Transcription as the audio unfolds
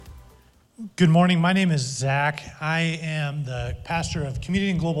Good morning. My name is Zach. I am the pastor of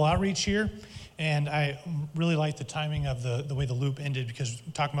Community and Global Outreach here, and I really like the timing of the way the loop ended because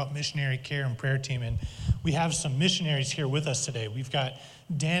we're talking about missionary care and prayer team, and we have some missionaries here with us today. We've got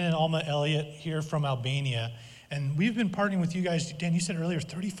Dan and Alma Elliott here from Albania, and we've been partnering with you guys. Dan, you said earlier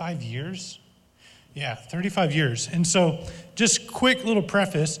 35 years? Yeah, 35 years. And so just quick little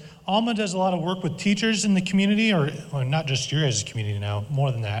preface, Alma does a lot of work with teachers in the community, or not just your guys' community now, more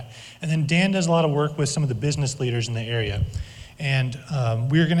than that. And then Dan does a lot of work with some of the business leaders in the area. And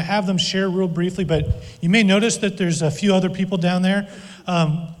we're going to have them share real briefly, but you may notice that there's a few other people down there.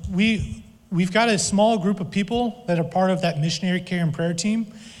 We've got a small group of people that are part of that missionary care and prayer team,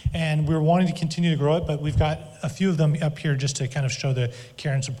 and we're wanting to continue to grow it, but we've got a few of them up here just to kind of show the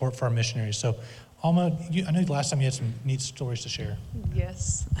care and support for our missionaries. So Alma, I know last time you had some neat stories to share.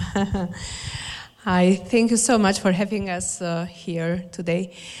 Yes. Hi, thank you so much for having us here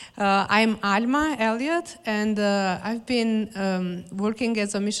today. I'm Alma Elliott, and I've been working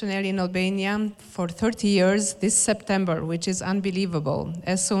as a missionary in Albania for 30 years this September, which is unbelievable,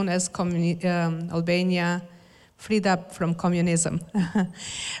 as soon as Albania freed up from communism.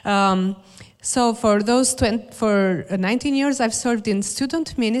 So for 19 years, I've served in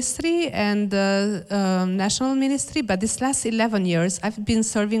student ministry and national ministry, but this last 11 years, I've been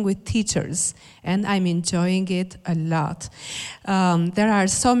serving with teachers, and I'm enjoying it a lot. There are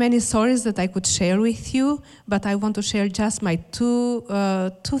so many stories that I could share with you, but I want to share just my two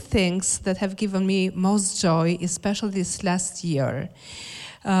things that have given me most joy, especially this last year.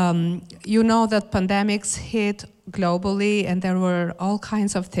 You know that pandemics hit globally, and there were all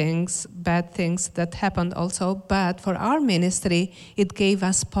kinds of things, bad things that happened also, but for our ministry, it gave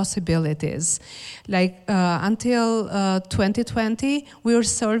us possibilities. Like until 2020, we were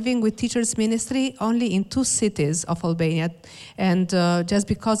serving with teachers ministry only in 2 cities of Albania, and just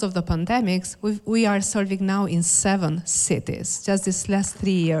because of the pandemics, we are serving now in 7 cities, just these last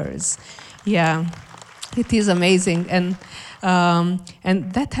 3 years. Yeah, it is amazing.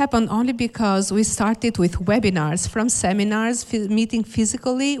 And that happened only because we started with webinars. From seminars, meeting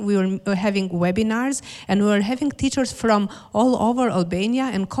physically, we were having webinars, and we were having teachers from all over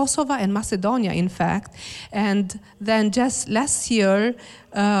Albania and Kosovo and Macedonia, in fact. And then just last year,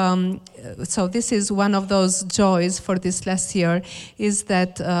 so this is one of those joys for this last year, is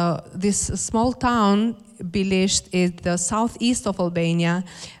that this small town, Bilisht, in the southeast of Albania,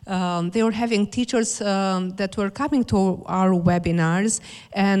 they were having teachers that were coming to our webinars,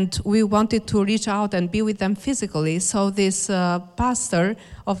 and we wanted to reach out and be with them physically. So this pastor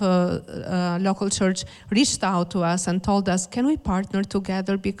of a local church reached out to us and told us, can we partner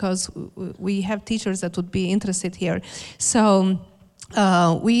together because we have teachers that would be interested here. So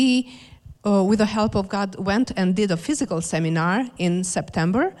we, with the help of God, went and did a physical seminar in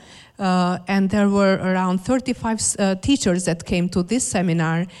September. And there were around 35 teachers that came to this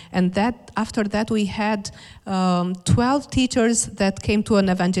seminar, and after that we had 12 teachers that came to an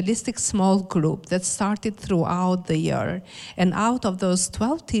evangelistic small group that started throughout the year. And out of those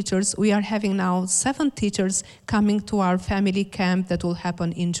 12 teachers, we are having now 7 teachers coming to our family camp that will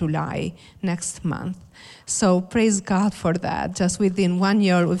happen in July next month. So praise God for that. Just within 1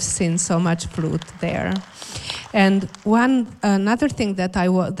 year, we've seen so much fruit there. And another thing that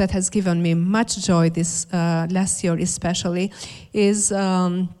that has given me much joy this last year especially is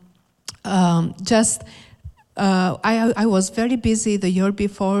I was very busy the year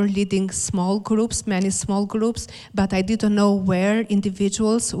before leading small groups, many small groups, but I didn't know where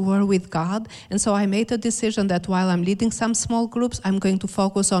individuals were with God. And so I made a decision that while I'm leading some small groups, I'm going to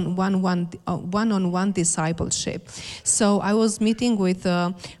focus on one-on-one discipleship. So I was meeting with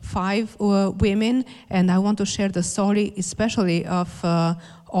 5 women, and I want to share the story especially of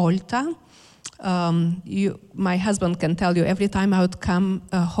Olta. My husband can tell you, every time I would come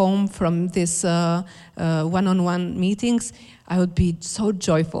home from this one-on-one meetings, I would be so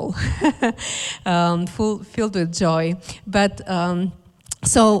joyful, filled with joy. But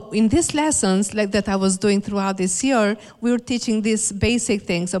so in these lessons like that I was doing throughout this year, we were teaching these basic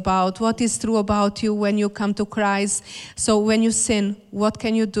things about what is true about you when you come to Christ. So when you sin, what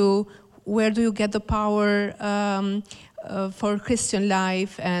can you do? Where do you get the power for Christian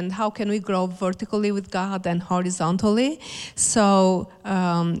life, and how can we grow vertically with God and horizontally? So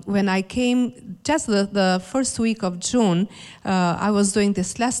when I came, just the first week of June, I was doing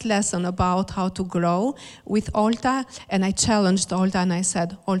this last lesson about how to grow with Olta, and I challenged Olta and I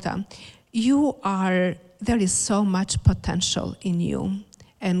said, Olta, there is so much potential in you,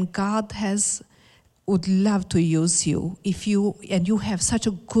 and God would love to use you if you have such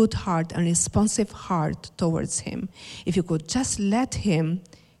a good heart and responsive heart towards him. If you could just let him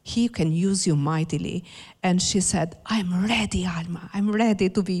He can use you mightily. And she said, I'm ready, Alma. I'm ready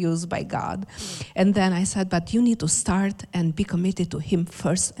to be used by God. And then I said, but you need to start and be committed to him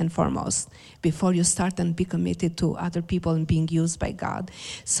first and foremost before you start and be committed to other people and being used by God.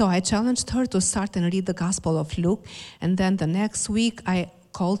 So I challenged her to start and read the Gospel of Luke. And then the next week, I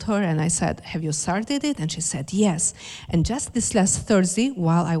called her and I said, have you started it? And she said, yes. And just this last Thursday,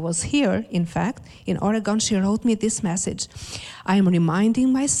 while I was here, in fact, in Oregon, she wrote me this message. I am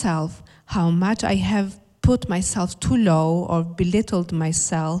reminding myself how much I have put myself too low or belittled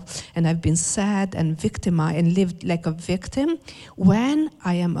myself, and I've been sad and victimized and lived like a victim, when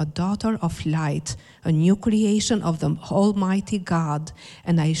I am a daughter of light, a new creation of the Almighty God,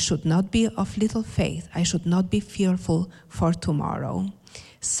 and I should not be of little faith. I should not be fearful for tomorrow.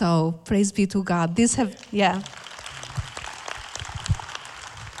 So praise be to God.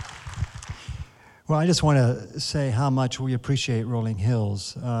 Well, I just want to say how much we appreciate Rolling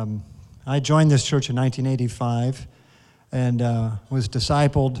Hills. I joined this church in 1985 and was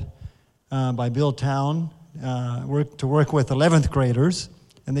discipled by Bill Town to work with 11th graders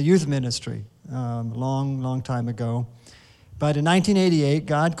in the youth ministry long time ago. But in 1988,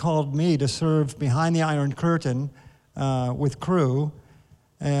 God called me to serve behind the Iron Curtain with Crew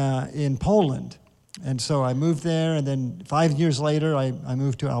in Poland. And so I moved there, and then 5 years later, I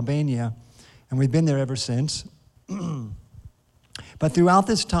moved to Albania, and we've been there ever since. But throughout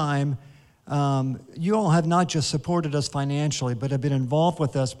this time, you all have not just supported us financially, but have been involved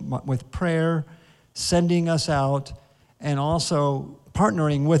with us with prayer, sending us out, and also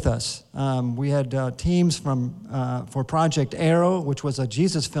partnering with us. We had teams for Project Arrow, which was a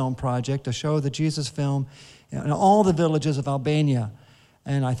Jesus film project to show the Jesus film in all the villages of Albania.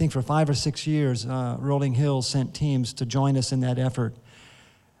 And I think for 5 or 6 years, Rolling Hills sent teams to join us in that effort.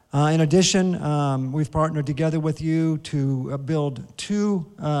 In addition, we've partnered together with you to build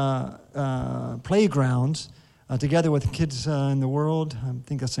 2 playgrounds together with Kids in the World. I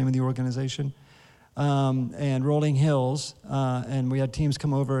think that's the name of the organization. And Rolling Hills. And we had teams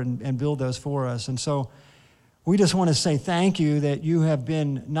come over and build those for us. And so we just want to say thank you that you have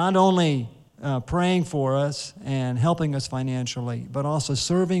been not only praying for us and helping us financially, but also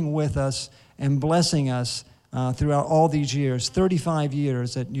serving with us and blessing us throughout all these years, 35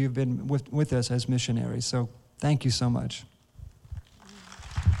 years that you've been with us as missionaries. So thank you so much.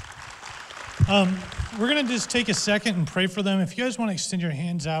 We're going to just take a second and pray for them. If you guys want to extend your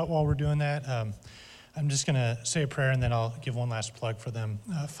hands out while we're doing that, I'm just going to say a prayer and then I'll give one last plug for them.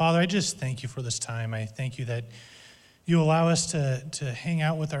 Father, I just thank you for this time. I thank you that you allow us to hang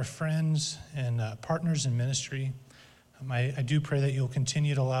out with our friends and partners in ministry. I do pray that you'll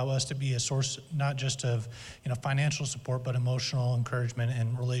continue to allow us to be a source not just of financial support, but emotional encouragement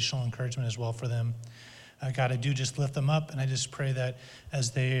and relational encouragement as well for them. God, I do just lift them up, and I just pray that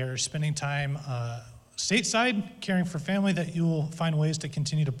as they are spending time stateside, caring for family, that you will find ways to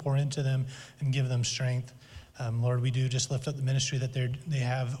continue to pour into them and give them strength. Lord, we do just lift up the ministry that they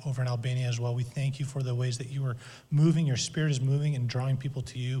have over in Albania as well. We thank you for the ways that you are moving, your spirit is moving and drawing people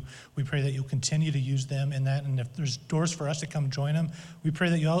to you. We pray that you'll continue to use them in that, and if there's doors for us to come join them, we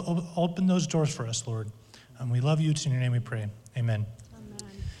pray that you'll open those doors for us, Lord. We love you. It's in your name we pray. Amen.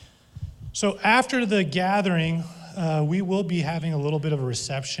 So after the gathering, we will be having a little bit of a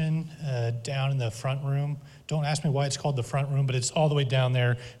reception down in the front room. Don't ask me why it's called the front room, but it's all the way down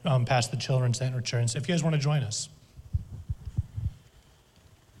there past the Children's Center Church. So if you guys want to join us.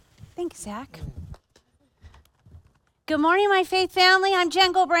 Thanks, Zach. Good morning, my faith family. I'm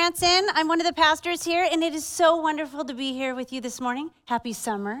Jen Gulbrandson. I'm one of the pastors here, and it is so wonderful to be here with you this morning. Happy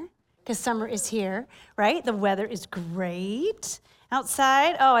summer, because summer is here, right? The weather is great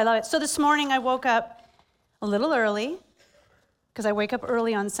outside. Oh, I love it. So this morning I woke up a little early, because I wake up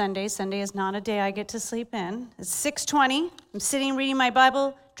early on Sunday. Sunday is not a day I get to sleep in. It's 6:20. I'm sitting reading my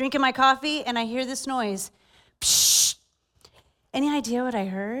Bible, drinking my coffee, and I hear this noise. Psh! Any idea what I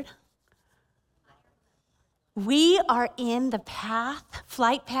heard? We are in the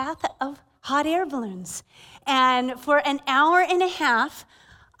flight path of hot air balloons. And for an hour and a half,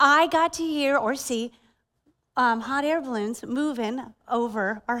 I got to hear or see hot air balloons moving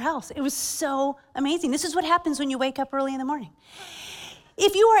over our house. It was so amazing. This is what happens when you wake up early in the morning.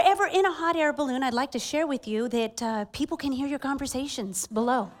 If you are ever in a hot air balloon, I'd like to share with you that people can hear your conversations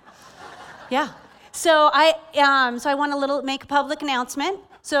below. Yeah. So I want to make a public announcement.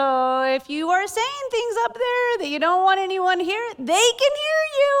 So if you are saying things up there that you don't want anyone to hear, they can hear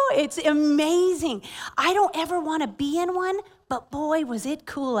you. It's amazing. I don't ever want to be in one, but boy, was it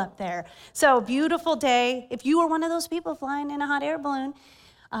cool up there. So beautiful day. If you were one of those people flying in a hot air balloon,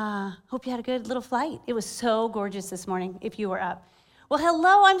 hope you had a good little flight. It was so gorgeous this morning if you were up. Well,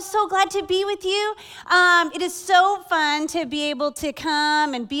 hello, I'm so glad to be with you. It is so fun to be able to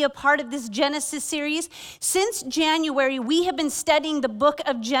come and be a part of this Genesis series. Since January, we have been studying the book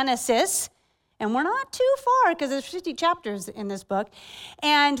of Genesis, and we're not too far because there's 50 chapters in this book,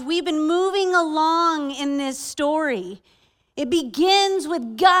 and we've been moving along in this story. It begins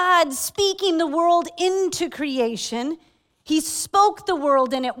with God speaking the world into creation. He spoke the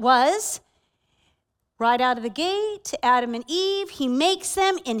world, and it was. Right out of the gate, Adam and Eve, he makes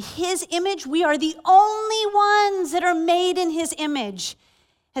them in his image. We are the only ones that are made in his image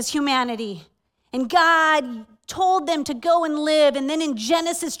as humanity. And God told them to go and live. And then in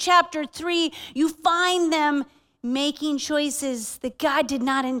Genesis chapter 3, you find them making choices that God did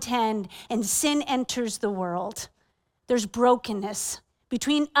not intend, and sin enters the world. There's brokenness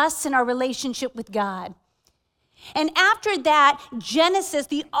between us and our relationship with God. And after that, Genesis,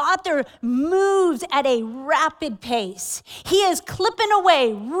 the author, moves at a rapid pace. He is clipping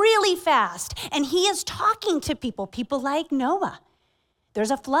away really fast, and he is talking to people like Noah. There's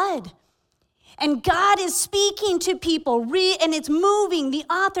a flood. And God is speaking to people, and it's moving. The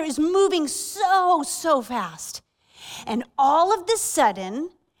author is moving so fast. And all of a sudden,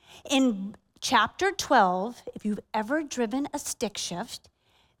 in chapter 12, if you've ever driven a stick shift,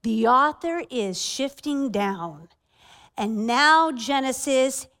 the author is shifting down. And now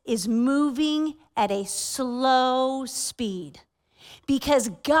Genesis is moving at a slow speed because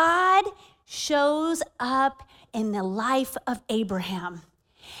God shows up in the life of Abraham.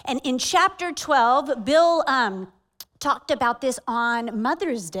 And in chapter 12, Bill talked about this on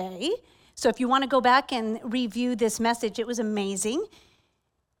Mother's Day. So if you want to go back and review this message, it was amazing.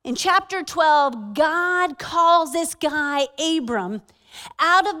 In chapter 12, God calls this guy, Abram,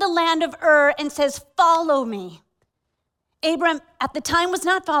 out of the land of Ur and says, "Follow me." Abram at the time was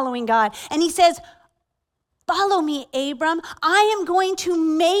not following God. And he says, "Follow me, Abram. I am going to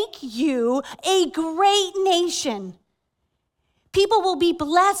make you a great nation. People will be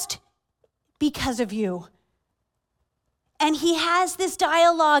blessed because of you." And he has this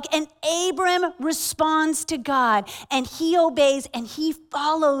dialogue, and Abram responds to God, and he obeys, and he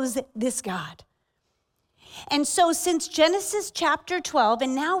follows this God. And so since Genesis chapter 12,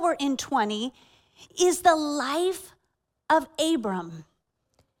 and now we're in 20, is the life of Abram,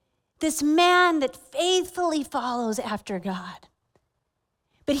 this man that faithfully follows after God.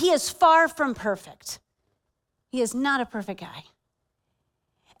 But he is far from perfect. He is not a perfect guy.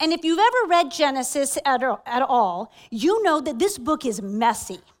 And if you've ever read Genesis at all, you know that this book is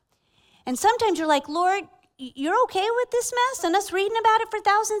messy. And sometimes you're like, "Lord, you're okay with this mess and us reading about it for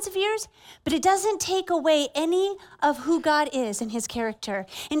thousands of years?" But it doesn't take away any of who God is and his character.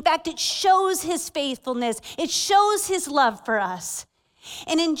 In fact, it shows his faithfulness. It shows his love for us.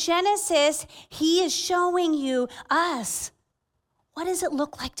 And in Genesis, he is showing us, what does it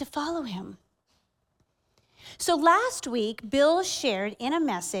look like to follow him? So last week, Bill shared in a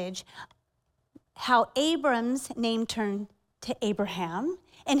message how Abram's name turned to Abraham,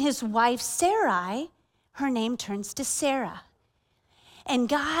 and his wife Sarai, her name turns to Sarah. And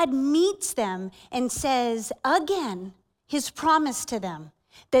God meets them and says again his promise to them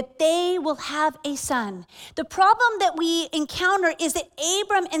that they will have a son. The problem that we encounter is that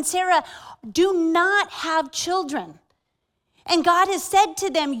Abram and Sarah do not have children. And God has said to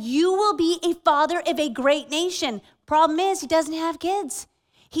them, "You will be a father of a great nation." Problem is, he doesn't have kids.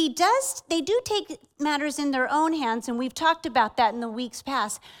 They do take matters in their own hands, and we've talked about that in the weeks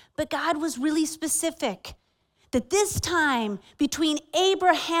past. But God was really specific that this time between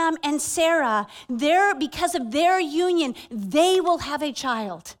Abraham and Sarah, because of their union, they will have a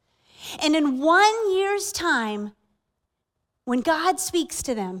child. And in 1 year's time, when God speaks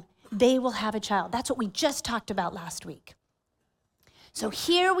to them, they will have a child. That's what we just talked about last week. So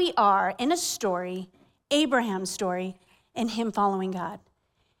here we are in a story, Abraham's story, and him following God.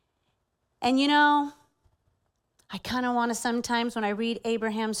 And I kind of want to sometimes when I read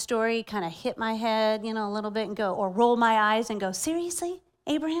Abraham's story, kind of hit my head, a little bit and go, or roll my eyes and go, "Seriously,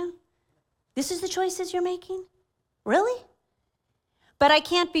 Abraham? This is the choices you're making? Really?" But I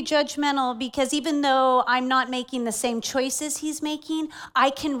can't be judgmental because even though I'm not making the same choices he's making, I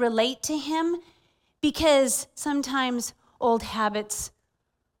can relate to him because sometimes old habits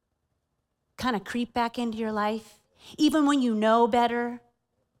kind of creep back into your life. Even when you know better,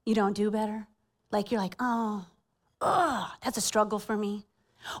 you don't do better. Like you're like, "Oh, that's a struggle for me."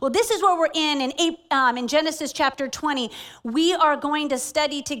 Well, this is where we're in Genesis chapter 20. We are going to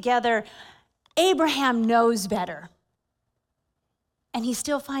study together. Abraham knows better. And he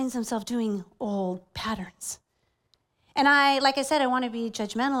still finds himself doing old patterns. And like I said, I want to be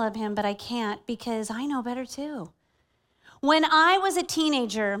judgmental of him, but I can't because I know better too. When I was a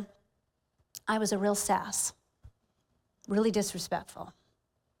teenager, I was a real sass, really disrespectful,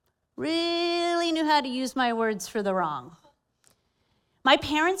 really knew how to use my words for the wrong. My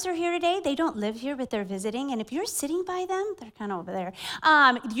parents are here today. They don't live here, but they're visiting. And if you're sitting by them, they're kind of over there.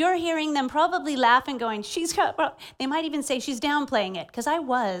 You're hearing them probably laugh and going, they might even say she's downplaying it, because I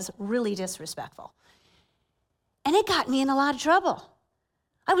was really disrespectful. And it got me in a lot of trouble.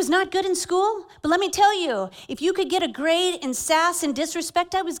 I was not good in school, but let me tell you, if you could get a grade in sass and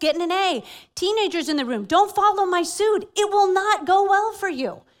disrespect, I was getting an A. Teenagers in the room, don't follow my suit. It will not go well for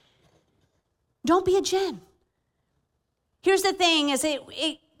you. Don't be a Jen. Here's the thing, is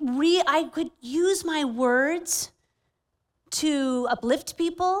I could use my words to uplift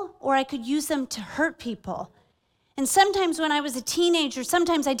people, or I could use them to hurt people. And sometimes when I was a teenager,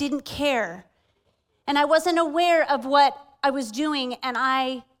 sometimes I didn't care. And I wasn't aware of what I was doing, and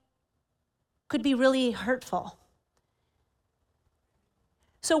I could be really hurtful.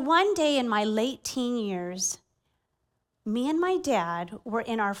 So one day in my late teen years, me and my dad were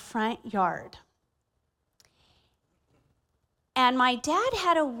in our front yard. And my dad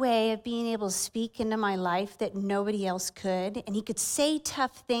had a way of being able to speak into my life that nobody else could. And he could say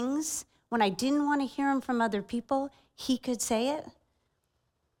tough things when I didn't want to hear them from other people. He could say it.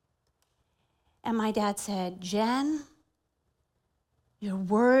 And my dad said, Jen, your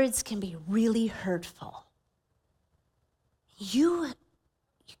words can be really hurtful. You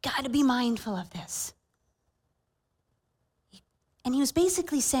got to be mindful of this. And he was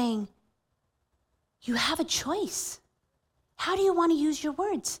basically saying, you have a choice. How do you want to use your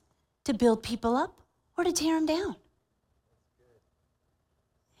words? To build people up or to tear them down?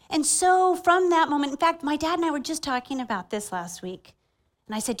 And so from that moment, in fact, my dad and I were just talking about this last week.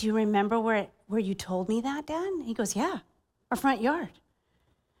 And I said, do you remember where you told me that, Dad? And he goes, yeah, our front yard.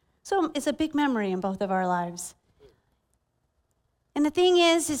 So it's a big memory in both of our lives. And the thing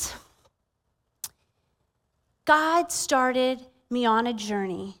is God started me on a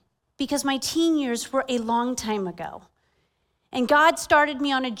journey because my teen years were a long time ago. And God started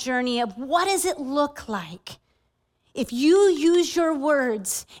me on a journey of what does it look like if you use your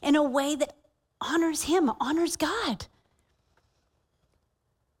words in a way that honors Him, honors God.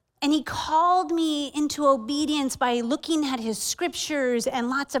 And He called me into obedience by looking at His scriptures and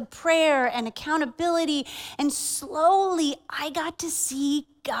lots of prayer and accountability. And slowly I got to see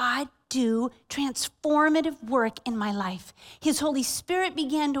God do transformative work in my life. His Holy Spirit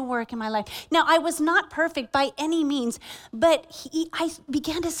began to work in my life. Now, I was not perfect by any means, but I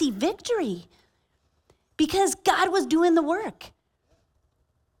began to see victory because God was doing the work.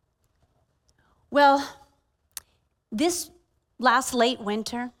 Well, this last late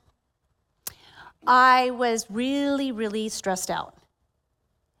winter, I was really, really stressed out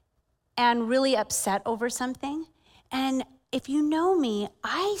and really upset over something. And if you know me,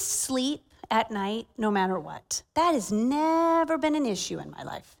 I sleep at night no matter what. That has never been an issue in my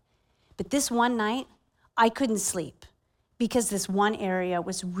life. But this one night, I couldn't sleep because this one area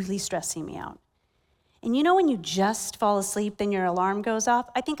was really stressing me out. And you know when you just fall asleep, then your alarm goes off?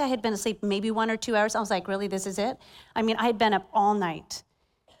 I think I had been asleep maybe 1 or 2 hours. I was like, really, this is it? I mean, I had been up all night.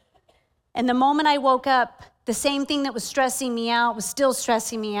 And the moment I woke up, the same thing that was stressing me out was still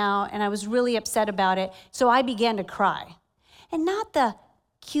stressing me out, and I was really upset about it. So I began to cry. And not the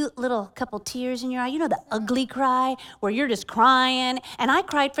cute little couple tears in your eye, you know, the ugly cry where you're just crying. And I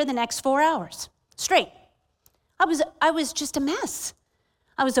cried for the next 4 hours straight. I was just a mess.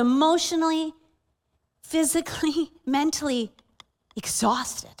 I was emotionally, physically, mentally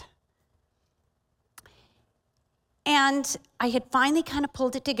exhausted. And I had finally kind of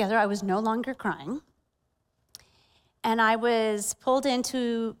pulled it together. I was no longer crying. And I was pulled in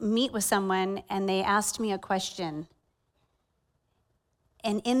to meet with someone, and they asked me a question.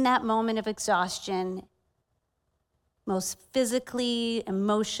 And in that moment of exhaustion, most physically,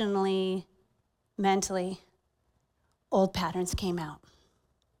 emotionally, mentally, old patterns came out.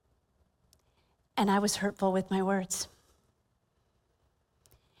 And I was hurtful with my words.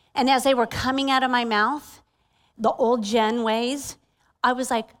 And as they were coming out of my mouth, the old Jen ways, I was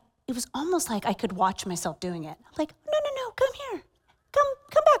like, it was almost like I could watch myself doing it. I'm like, no, come here.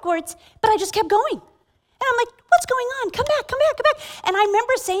 Come backwards. But I just kept going. And I'm like, what's going on? Come back. And I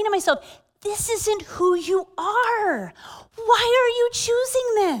remember saying to myself, this isn't who you are. Why are you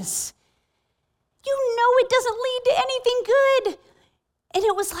choosing this? You know it doesn't lead to anything good. And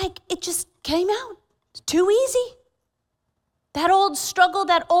it was like, it just came out. It's too easy. That old struggle,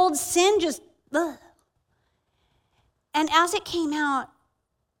 that old sin just, ugh. And as it came out,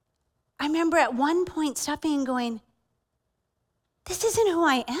 I remember at one point stopping and going, this isn't who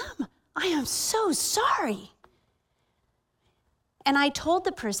I am. I am so sorry. And I told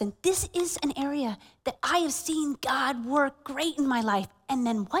the person, this is an area that I have seen God work great in my life. And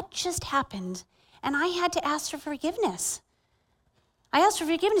then what just happened? And I had to ask for forgiveness. I asked for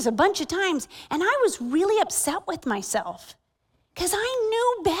forgiveness a bunch of times, and I was really upset with myself because I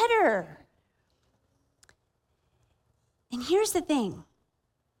knew better. And here's the thing.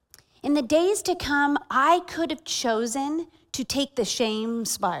 In the days to come, I could have chosen to take the shame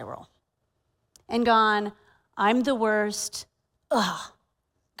spiral and gone, I'm the worst. Ugh,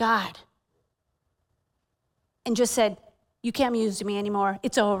 God. And just said, you can't use me anymore.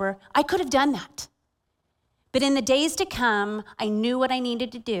 It's over. I could have done that. But in the days to come, I knew what I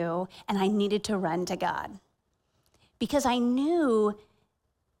needed to do, and I needed to run to God. Because I knew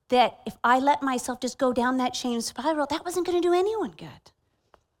that if I let myself just go down that shame spiral, that wasn't going to do anyone good.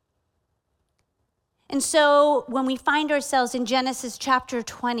 And so when we find ourselves in Genesis chapter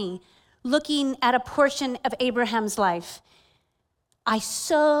 20, looking at a portion of Abraham's life, I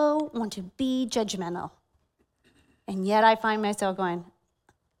so want to be judgmental. And yet I find myself going,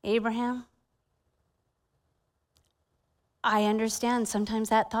 Abraham, I understand sometimes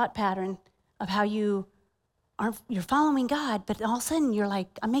that thought pattern of how you're following God, but all of a sudden you're like,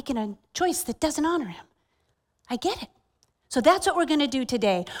 I'm making a choice that doesn't honor him. I get it. So that's what we're going to do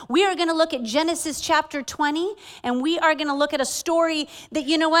today. We are going to look at Genesis chapter 20, and we are going to look at a story that,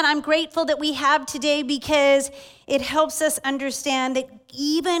 you know what, I'm grateful that we have today because it helps us understand that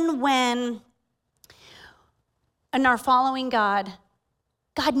even when in our following God,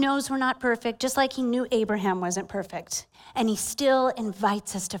 God knows we're not perfect, just like he knew Abraham wasn't perfect, and he still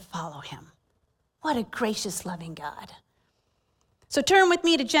invites us to follow him. What a gracious, loving God. So turn with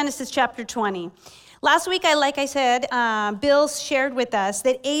me to Genesis chapter 20. Last week, like I said, Bill shared with us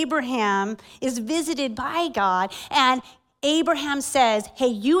that Abraham is visited by God, and Abraham says, hey,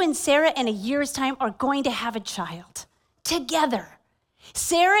 you and Sarah in a year's time are going to have a child together.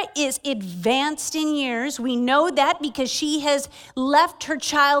 Sarah is advanced in years. We know that because she has left her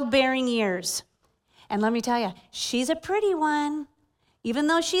childbearing years. And let me tell you, she's a pretty one. Even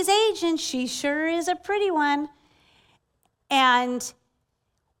though she's aging, she sure is a pretty one. And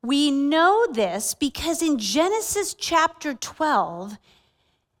we know this because in Genesis chapter 12,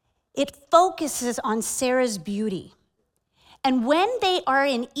 it focuses on Sarah's beauty. And when they are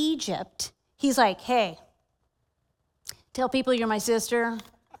in Egypt, he's like, hey, tell people you're my sister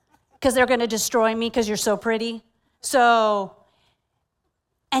because they're going to destroy me because you're so pretty. So,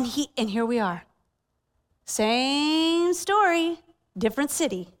 and here we are. Same story, different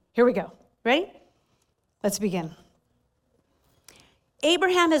city. Here we go. Ready? Let's begin.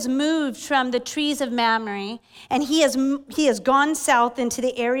 Abraham has moved from the trees of Mamre, and he has gone south into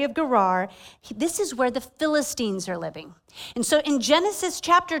the area of Gerar. This is where the Philistines are living. And so in Genesis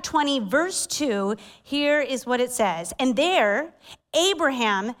chapter 20, verse 2, here is what it says. And there,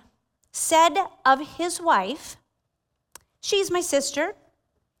 Abraham said of his wife, she's my sister.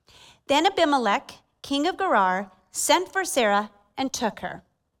 Then Abimelech, king of Gerar, sent for Sarah and took her.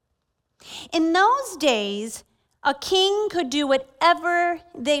 In those days, a king could do whatever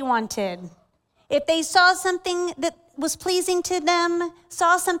they wanted. If they saw something that was pleasing to them,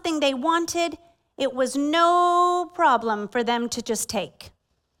 saw something they wanted, it was no problem for them to just take.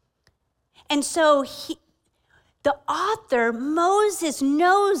 And so the author, Moses,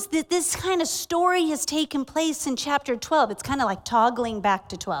 knows that this kind of story has taken place in chapter 12. It's kind of like toggling back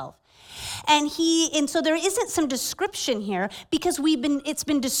to 12. And so there isn't some description here because it's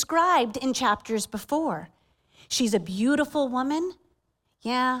been described in chapters before. She's a beautiful woman.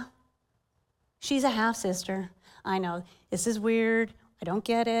 Yeah, she's a half-sister. I know, this is weird. I don't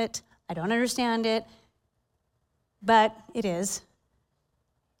get it. I don't understand it. But it is.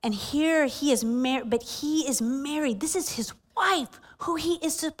 And here he is married, but he is married. This is his wife who he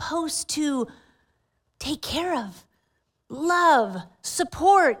is supposed to take care of, love,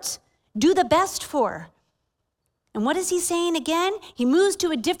 support, do the best for. And what is he saying again? He moves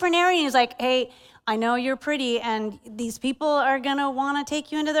to a different area and he's like, hey, I know you're pretty and these people are gonna wanna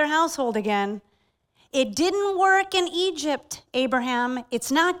take you into their household again. It didn't work in Egypt, Abraham.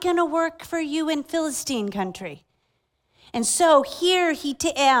 It's not gonna work for you in Philistine country. And so here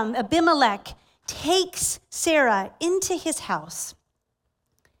Abimelech takes Sarah into his house.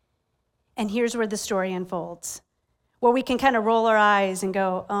 And here's where the story unfolds, where we can kind of roll our eyes and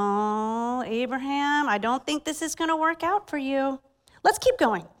go, oh, Abraham, I don't think this is gonna work out for you. Let's keep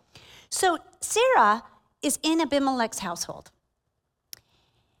going. So Sarah is in Abimelech's household.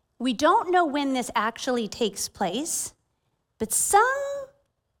 We don't know when this actually takes place, but some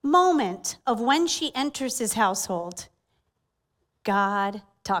moment of when she enters his household, God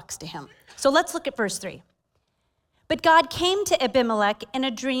talks to him. So let's look at verse 3. But God came to Abimelech in a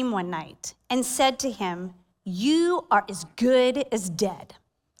dream one night and said to him, "You are as good as dead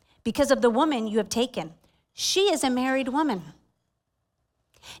because of the woman you have taken. She is a married woman."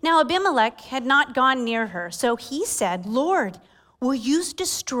 Now Abimelech had not gone near her, so he said, "Lord, will you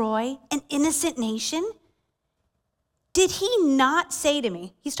destroy an innocent nation? Did he not say to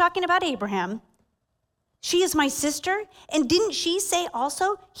me," he's talking about Abraham, "She is my sister, and didn't she say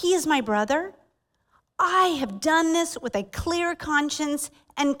also, he is my brother? I have done this with a clear conscience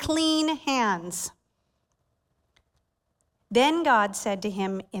and clean hands." Then God said to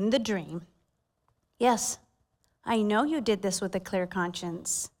him in the dream, "Yes, I know you did this with a clear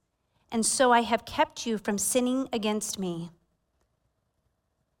conscience, and so I have kept you from sinning against me.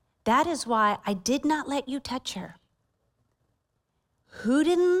 That is why I did not let you touch her." Who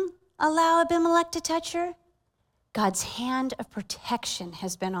didn't allow Abimelech to touch her? God's hand of protection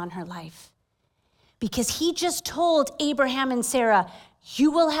has been on her life. Because he just told Abraham and Sarah,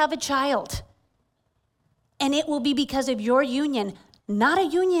 "You will have a child. And it will be because of your union, not a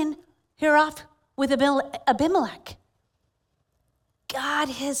union hereof with Abimelech." God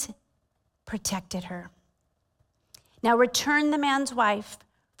has protected her. "Now return the man's wife,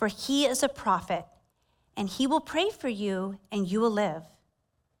 for he is a prophet, and he will pray for you, and you will live."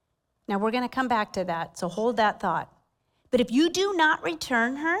 Now we're going to come back to that, so hold that thought. "But if you do not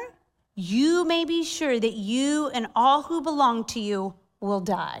return her, you may be sure that you and all who belong to you will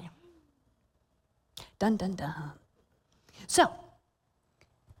die." Dun, dun, dun. So,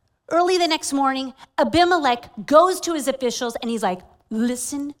 early the next morning, Abimelech goes to his officials and he's like,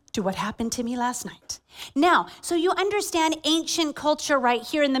 "Listen to what happened to me last night." Now, so you understand ancient culture right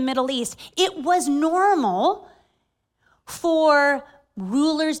here in the Middle East. It was normal for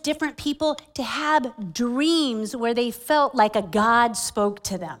rulers, different people, to have dreams where they felt like a God spoke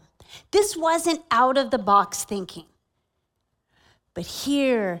to them. This wasn't out of the box thinking. But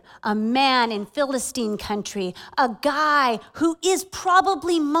here, a man in Philistine country, a guy who is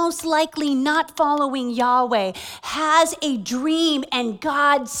probably most likely not following Yahweh, has a dream and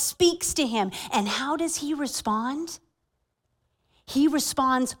God speaks to him. And how does he respond? He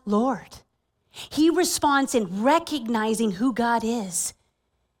responds, "Lord." He responds in recognizing who God is.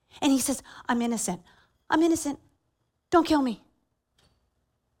 And he says, "I'm innocent. I'm innocent. Don't kill me."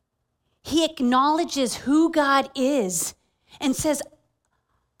 He acknowledges who God is and says,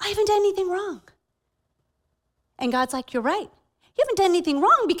 "I haven't done anything wrong." And God's like, "You're right. You haven't done anything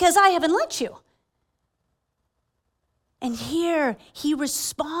wrong because I haven't let you." And here he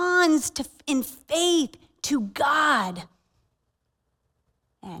responds in faith to God.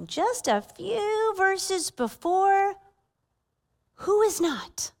 And just a few verses before, who is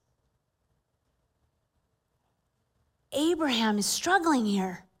not? Abraham is struggling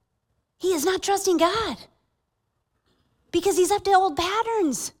here. He is not trusting God because he's up to old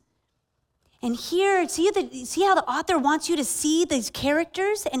patterns. And here, see how the author wants you to see these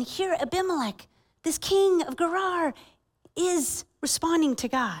characters? And here Abimelech, this king of Gerar, is responding to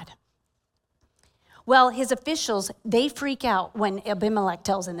God. Well, his officials, they freak out when Abimelech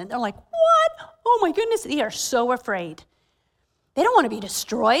tells them that. They're like, "What? Oh my goodness." They are so afraid. They don't want to be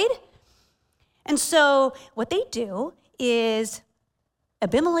destroyed. And so what they do is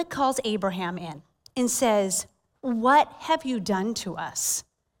Abimelech calls Abraham in and says, "What have you done to us?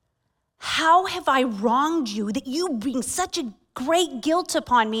 How have I wronged you that you bring such a great guilt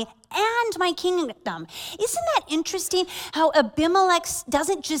upon me and my kingdom?" Isn't that interesting how Abimelech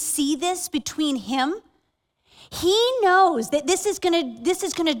doesn't just see this between him? He knows that this is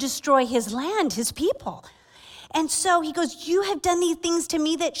gonna destroy his land, his people. And so he goes, "You have done these things to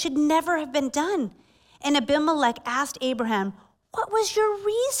me that should never have been done." And Abimelech asked Abraham, "What was your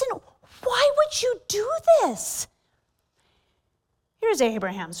reason? Why would you do this?" Here's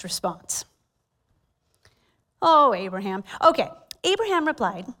Abraham's response. "Oh, Abraham." Okay, Abraham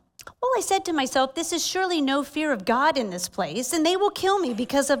replied, "Well, I said to myself, this is surely no fear of God in this place, and they will kill me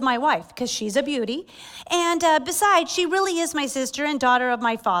because of my wife, because she's a beauty. And besides, she really is my sister and daughter of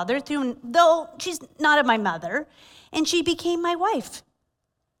my father, though she's not of my mother, and she became my wife.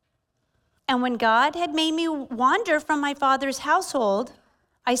 And when God had made me wander from my father's household,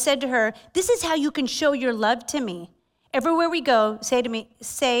 I said to her, this is how you can show your love to me. Everywhere we go,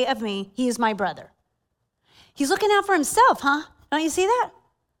 say of me, he is my brother." He's looking out for himself, huh? Don't you see that?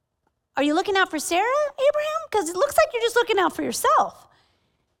 Are you looking out for Sarah, Abraham? Because it looks like you're just looking out for yourself.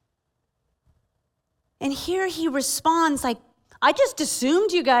 And here he responds like, "I just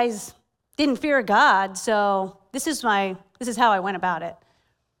assumed you guys didn't fear God, so this is how I went about it."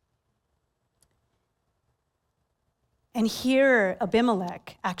 And here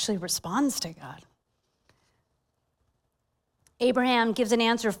Abimelech actually responds to God. Abraham gives an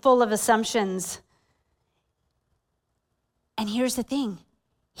answer full of assumptions. And here's the thing.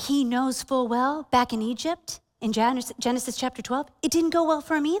 He knows full well back in Egypt, in Genesis chapter 12, it didn't go well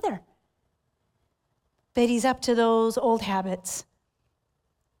for him either. But he's up to those old habits.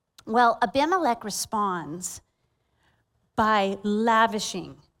 Well, Abimelech responds by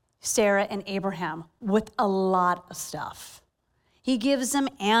lavishing Sarah and Abraham with a lot of stuff. He gives them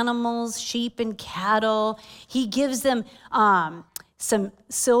animals, sheep and cattle. He gives them some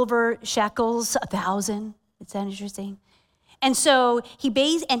silver shekels, 1,000. Is that interesting? And so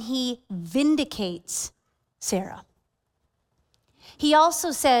he vindicates Sarah. He also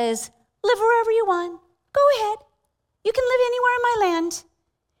says, live wherever you want. Go ahead. You can live anywhere in my land.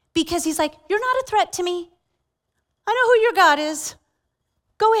 Because he's like, you're not a threat to me. I know who your God is.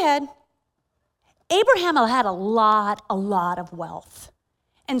 Go ahead. Abraham had a lot of wealth.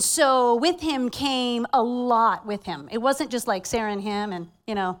 And so with him came a lot with him. It wasn't just like Sarah and him and,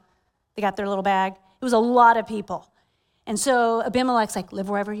 they got their little bag. It was a lot of people. And so Abimelech's like, live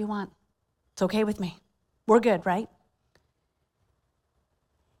wherever you want. It's okay with me. We're good, right?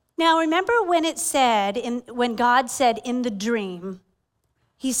 Now, remember when when God said in the dream,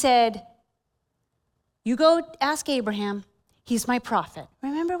 he said, you go ask Abraham, he's my prophet.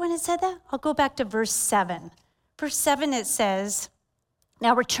 Remember when it said that? I'll go back to verse 7. Verse 7, it says,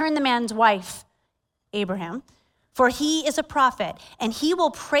 now return the man's wife, Abraham, for he is a prophet, and he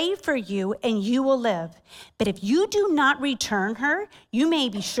will pray for you, and you will live. But if you do not return her, you may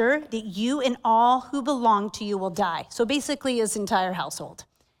be sure that you and all who belong to you will die. So basically his entire household.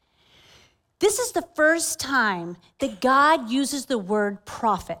 This is the first time that God uses the word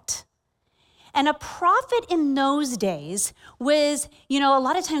prophet. And a prophet in those days was, a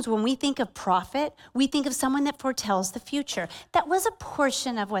lot of times when we think of prophet, we think of someone that foretells the future. That was a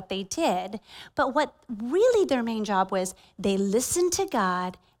portion of what they did. But what really their main job was, they listened to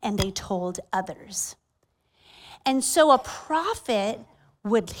God and they told others. And so a prophet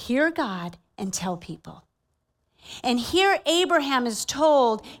would hear God and tell people. And here Abraham is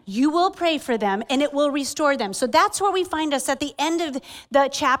told, you will pray for them and it will restore them. So that's where we find us at the end of the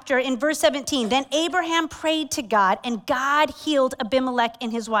chapter in verse 17. Then Abraham prayed to God, and God healed Abimelech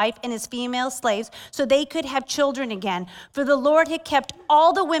and his wife and his female slaves so they could have children again. For the Lord had kept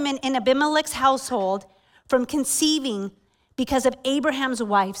all the women in Abimelech's household from conceiving because of Abraham's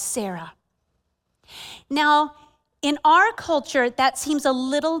wife, Sarah. Now, in our culture, that seems a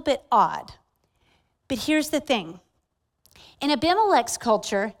little bit odd. But here's the thing. In Abimelech's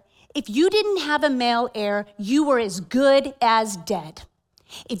culture, if you didn't have a male heir, you were as good as dead.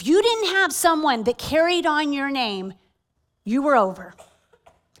 If you didn't have someone that carried on your name, you were over.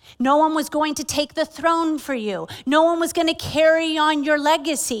 No one was going to take the throne for you. No one was going to carry on your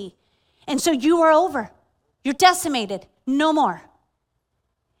legacy. And so you were over. You're decimated. No more.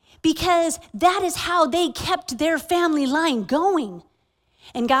 Because that is how they kept their family line going.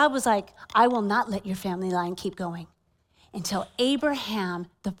 And God was like, I will not let your family line keep going until Abraham,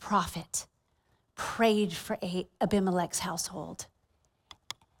 the prophet, prayed for Abimelech's household.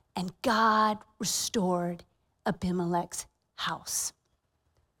 And God restored Abimelech's house.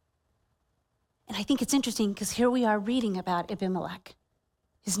 And I think it's interesting because here we are reading about Abimelech.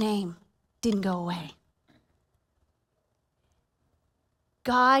 His name didn't go away.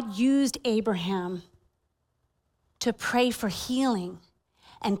 God used Abraham to pray for healing.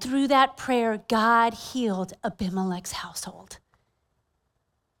 And through that prayer, God healed Abimelech's household.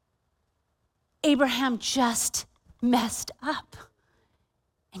 Abraham just messed up,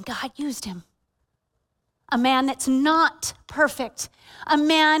 and God used him. A man that's not perfect, a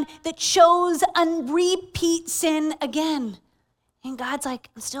man that chose a repeat sin again. And God's like,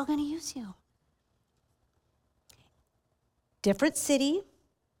 I'm still going to use you. Different city,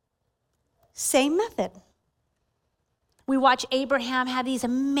 same method. We watch Abraham have these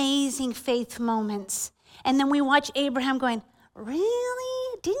amazing faith moments. And then we watch Abraham going,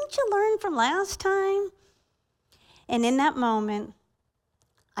 really? Didn't you learn from last time? And in that moment,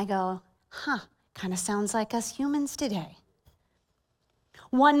 I go, kind of sounds like us humans today.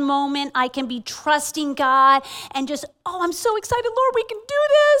 One moment I can be trusting God and just, I'm so excited, Lord, we can do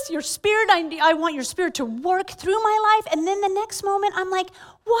this. Your spirit, I want your spirit to work through my life. And then the next moment I'm like,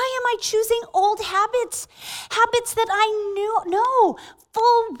 why am I choosing old habits? Habits that I know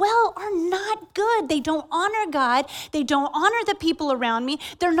full well are not good. They don't honor God. They don't honor the people around me.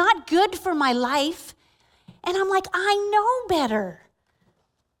 They're not good for my life. And I'm like, I know better.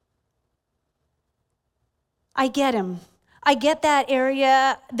 I get him. I get that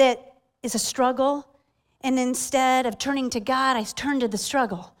area that is a struggle, and instead of turning to God, I turn to the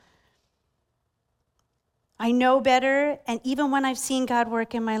struggle. I know better, and even when I've seen God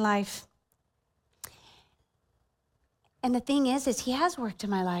work in my life. And the thing is he has worked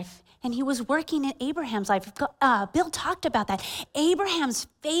in my life, and he was working in Abraham's life. Bill talked about that. Abraham's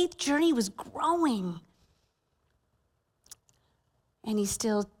faith journey was growing, and he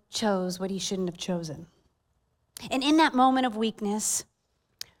still chose what he shouldn't have chosen. And in that moment of weakness,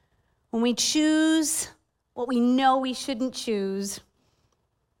 when we choose what we know we shouldn't choose,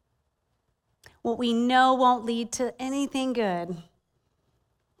 what we know won't lead to anything good,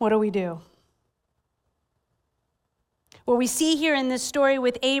 what do? What we see here in this story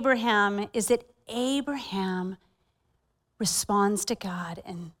with Abraham is that Abraham responds to God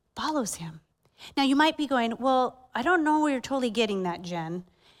and follows him. Now, you might be going, well, I don't know where you're totally getting that, Jen.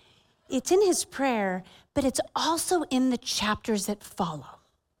 It's in his prayer, but it's also in the chapters that follow.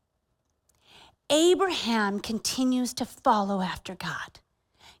 Abraham continues to follow after God.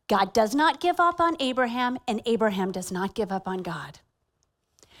 God does not give up on Abraham, and Abraham does not give up on God.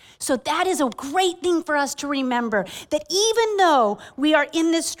 So that is a great thing for us to remember, that even though we are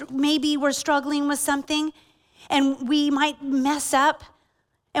in this, maybe we're struggling with something, and we might mess up,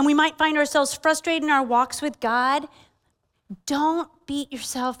 and we might find ourselves frustrated in our walks with God, don't beat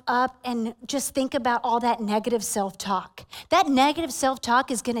yourself up and just think about all that negative self-talk. That negative self-talk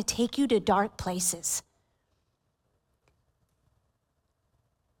is going to take you to dark places.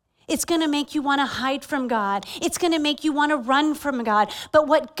 It's going to make you want to hide from God. It's going to make you want to run from God. But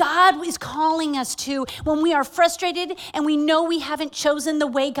what God is calling us to when we are frustrated and we know we haven't chosen the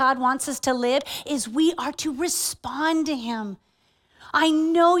way God wants us to live is we are to respond to him. I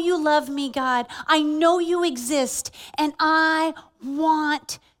know you love me, God. I know you exist, and I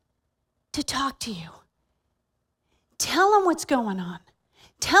want to talk to you. Tell him what's going on.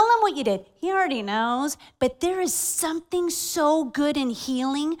 Tell him what you did. He already knows, but there is something so good and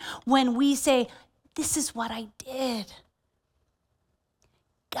healing when we say, this is what I did.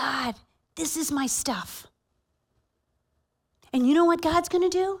 God, this is my stuff. And you know what God's going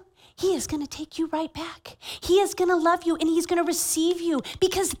to do? He is going to take you right back. He is going to love you, and he's going to receive you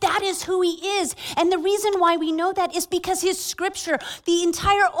because that is who he is. And the reason why we know that is because his scripture, the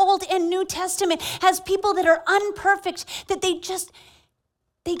entire Old and New Testament, has people that are unperfect, that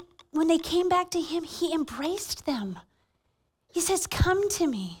when they came back to him, he embraced them. He says, come to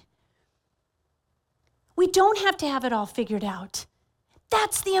me. We don't have to have it all figured out.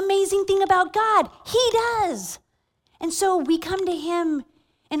 That's the amazing thing about God. He does. And so we come to him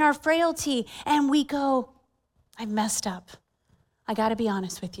in our frailty and we go, I've messed up. I got to be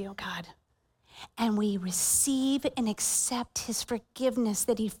honest with you, God. And we receive and accept his forgiveness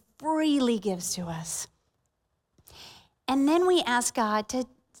that he freely gives to us. And then we ask God to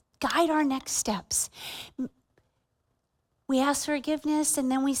guide our next steps. We ask forgiveness,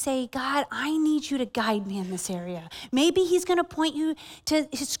 and then we say, God, I need you to guide me in this area. Maybe he's going to point you to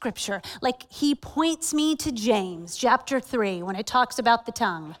his scripture, like he points me to James chapter 3 when it talks about the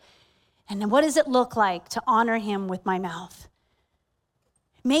tongue. And then what does it look like to honor him with my mouth?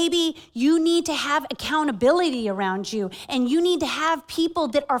 Maybe you need to have accountability around you, and you need to have people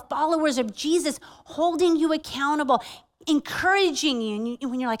that are followers of Jesus holding you accountable, encouraging you.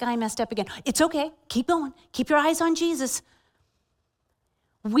 And when you're like, I messed up again, it's okay. Keep going. Keep your eyes on Jesus.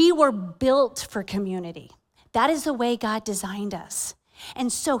 We were built for community. That is the way God designed us.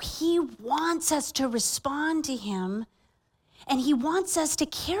 And so he wants us to respond to him, and he wants us to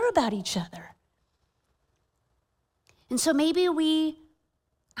care about each other. And so maybe we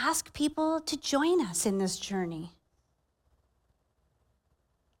ask people to join us in this journey.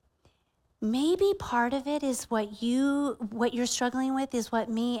 Maybe part of it is what you're struggling with is what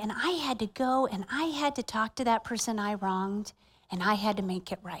me, and I had to go and I had to talk to that person I wronged, and I had to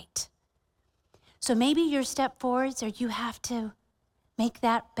make it right. So maybe your step forwards, or you have to make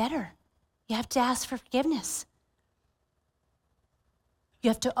that better. You have to ask for forgiveness. You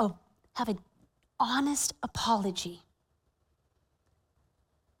have to have an honest apology.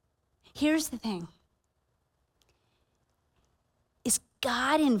 Here's the thing, is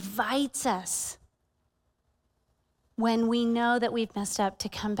God invites us when we know that we've messed up to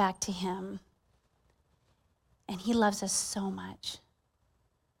come back to him. And he loves us so much.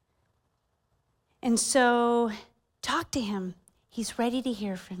 And so talk to him. He's ready to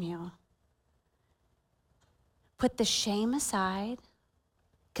hear from you. Put the shame aside,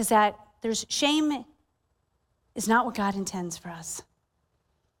 because shame is not what God intends for us.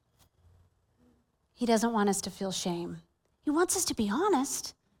 He doesn't want us to feel shame. He wants us to be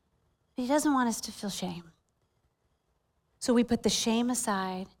honest, but he doesn't want us to feel shame. So we put the shame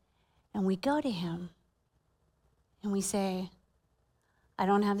aside and we go to him and we say, I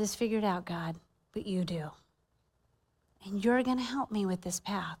don't have this figured out, God, but you do. And you're going to help me with this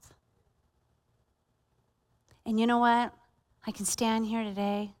path. And you know what? I can stand here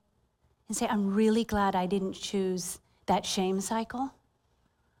today and say, I'm really glad I didn't choose that shame cycle.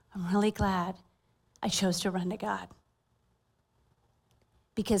 I'm really glad I chose to run to God.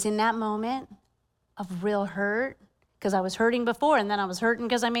 Because in that moment of real hurt, because I was hurting before and then I was hurting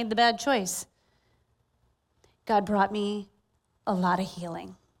because I made the bad choice, God brought me a lot of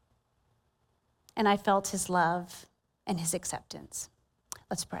healing. And I felt his love and his acceptance.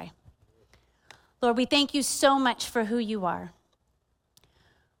 Let's pray. Lord, we thank you so much for who you are.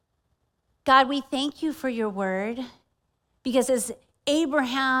 God, we thank you for your word, because as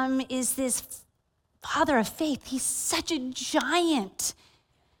Abraham is this father of faith, he's such a giant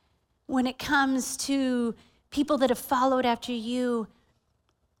when it comes to people that have followed after you.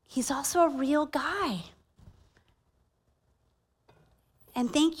 He's also a real guy.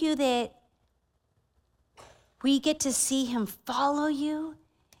 And thank you that we get to see him follow you,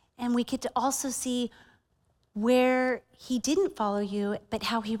 and we get to also see where he didn't follow you, but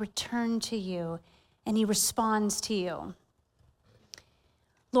how he returned to you and he responds to you.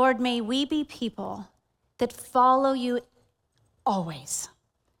 Lord, may we be people that follow you always.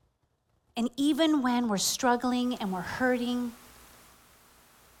 And even when we're struggling and we're hurting,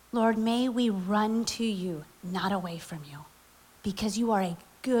 Lord, may we run to you, not away from you, because you are a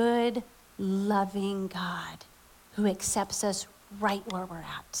good, loving God who accepts us right where we're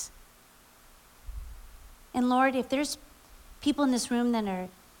at. And Lord, if there's people in this room that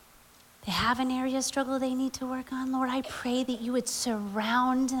have an area of struggle they need to work on, Lord, I pray that you would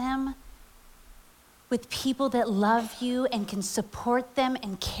surround them with people that love you and can support them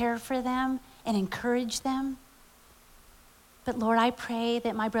and care for them and encourage them. But Lord, I pray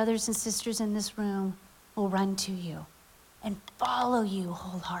that my brothers and sisters in this room will run to you and follow you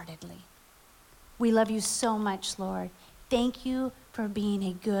wholeheartedly. We love you so much, Lord. Thank you for being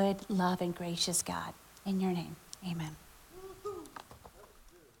a good, love, and gracious God. In your name, amen.